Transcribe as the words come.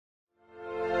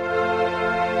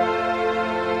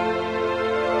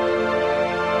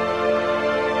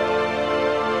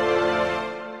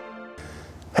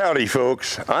Howdy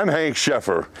folks, I'm Hank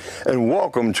Sheffer, and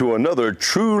welcome to another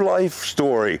true life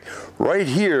story right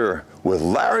here with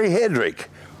Larry Hedrick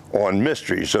on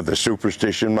Mysteries of the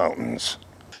Superstition Mountains.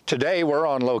 Today we're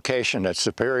on location at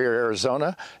Superior,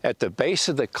 Arizona at the base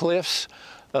of the cliffs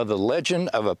of the legend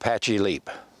of Apache Leap.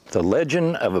 The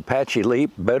legend of Apache Leap,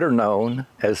 better known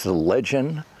as the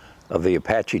legend of the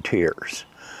Apache Tears.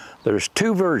 There's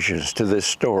two versions to this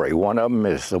story. One of them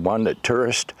is the one that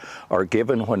tourists are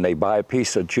given when they buy a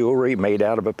piece of jewelry made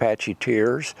out of Apache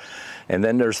Tears, and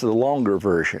then there's the longer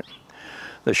version.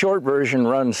 The short version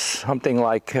runs something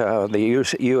like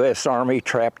the U.S. Army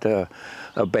trapped a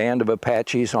band of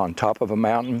Apaches on top of a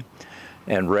mountain,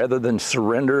 and rather than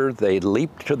surrender, they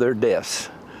leaped to their deaths.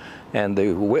 And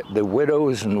the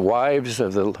widows and wives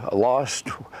of the lost,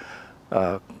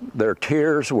 their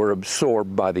tears were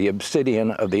absorbed by the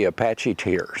obsidian of the Apache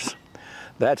Tears.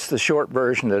 That's the short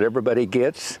version that everybody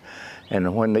gets.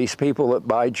 And when these people that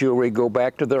buy jewelry go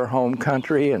back to their home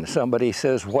country and somebody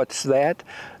says, "What's that?"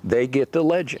 they get the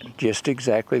legend just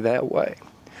exactly that way.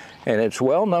 And it's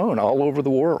well known all over the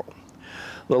world.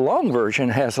 The long version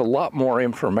has a lot more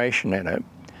information in it.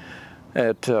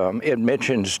 It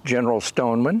mentions General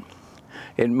Stoneman.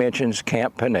 It mentions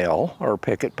Camp Pinnell, or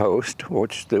picket post,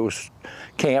 which those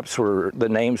camps were, the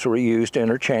names were used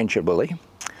interchangeably.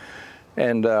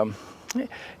 And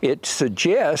it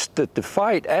suggests that the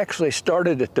fight actually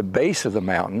started at the base of the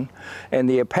mountain, and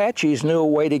the Apaches knew a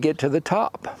way to get to the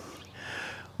top.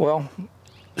 Well,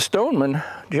 Stoneman,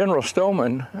 General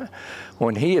Stoneman,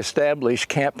 when he established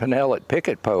Camp Pinnell at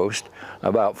picket post,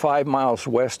 about 5 miles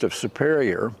west of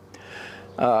Superior,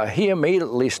 he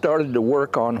immediately started to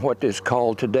work on what is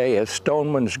called today as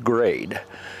Stoneman's Grade.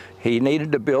 He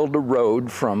needed to build a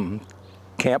road from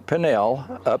Camp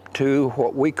Pinnell up to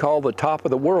what we call the top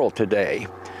of the world today.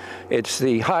 It's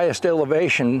the highest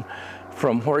elevation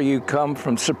from where you come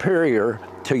from Superior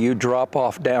till you drop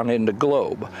off down into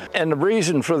Globe. And the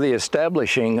reason for the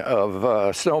establishing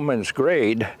of Stoneman's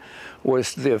Grade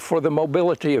was for the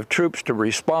mobility of troops to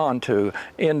respond to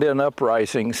Indian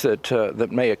uprisings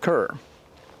that may occur,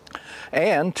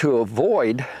 and to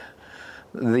avoid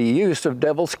the use of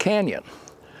Devil's Canyon.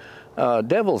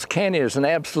 Devil's Canyon is an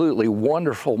absolutely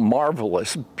wonderful,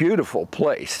 marvelous, beautiful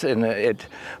place, and it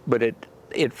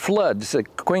floods. The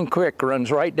Queen Creek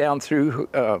runs right down through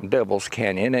Devil's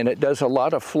Canyon, and it does a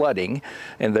lot of flooding,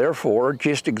 and therefore,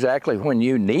 just exactly when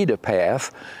you need a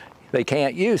path, they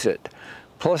can't use it.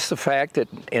 Plus the fact that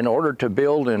in order to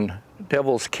build in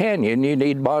Devil's Canyon, you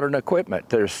need modern equipment.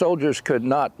 Their soldiers could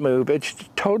not move. It's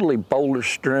totally boulder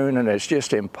strewn, and it's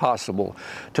just impossible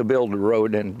to build a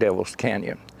road in Devil's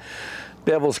Canyon.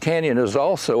 Devil's Canyon is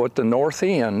also at the north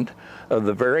end of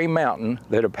the very mountain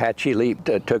that Apache Leap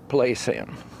took place in.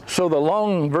 So the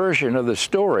long version of the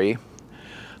story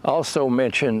also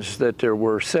mentions that there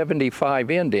were 75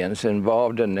 Indians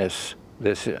involved in this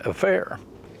affair.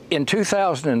 In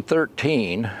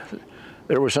 2013,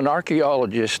 there was an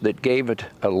archaeologist that gave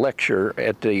a lecture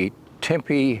at the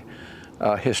Tempe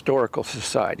Historical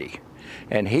Society,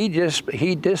 and he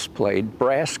displayed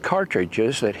brass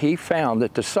cartridges that he found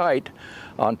at the site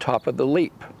on top of the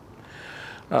leap.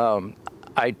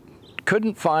 I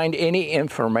couldn't find any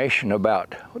information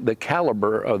about the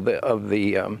caliber of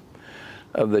the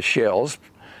shells,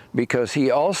 because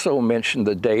he also mentioned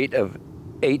the date of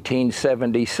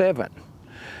 1877.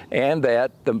 And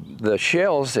that the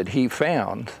shells that he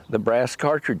found, the brass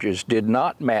cartridges, did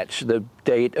not match the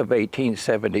date of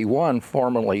 1871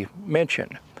 formerly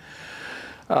mentioned.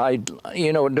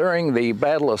 During the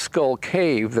Battle of Skull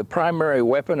Cave, the primary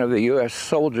weapon of the U.S.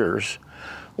 soldiers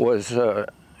was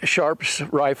Sharp's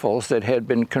rifles that had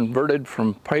been converted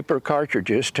from paper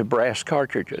cartridges to brass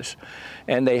cartridges.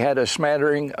 And they had a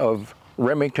smattering of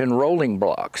Remington rolling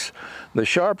blocks. The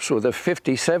Sharps were the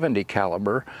 50-70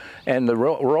 caliber, and the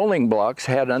rolling blocks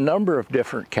had a number of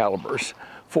different calibers,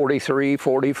 43,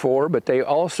 44, but they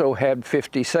also had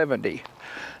 50-70.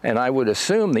 And I would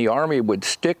assume the Army would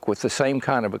stick with the same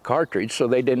kind of a cartridge so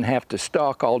they didn't have to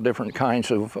stock all different kinds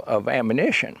of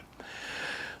ammunition.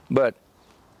 But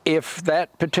if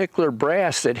that particular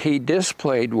brass that he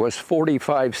displayed was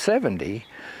 45-70,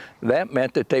 that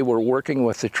meant that they were working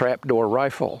with the trapdoor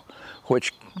rifle,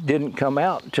 which didn't come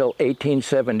out until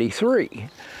 1873.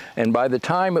 And by the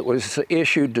time it was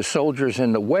issued to soldiers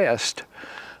in the West,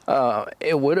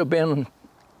 it would have been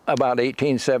about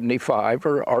 1875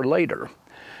 or later.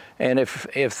 And if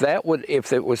it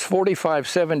was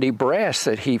 45-70 brass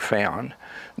that he found,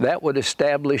 that would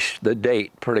establish the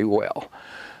date pretty well.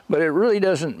 But it really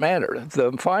doesn't matter.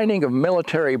 The finding of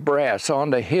military brass on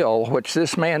the hill, which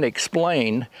this man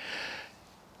explained,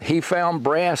 He found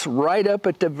brass right up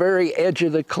at the very edge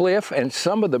of the cliff, and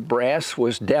some of the brass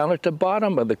was down at the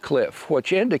bottom of the cliff,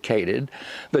 which indicated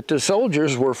that the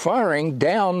soldiers were firing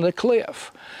down the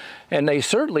cliff. And they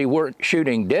certainly weren't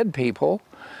shooting dead people.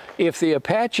 If the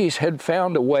Apaches had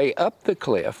found a way up the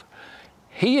cliff,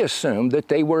 he assumed that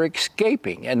they were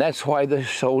escaping, and that's why the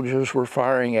soldiers were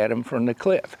firing at him from the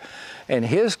cliff. And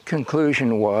his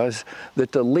conclusion was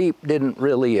that the leap didn't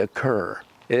really occur.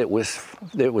 It was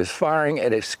firing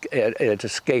at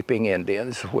escaping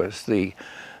Indians was the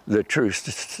true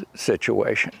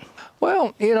situation.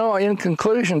 Well, you know, in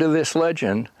conclusion to this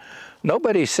legend,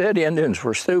 nobody said Indians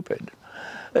were stupid.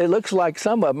 It looks like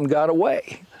some of them got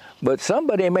away, but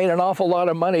somebody made an awful lot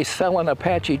of money selling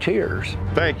Apache Tears.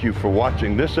 Thank you for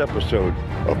watching this episode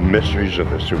of Mysteries of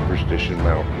the Superstition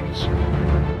Mountains.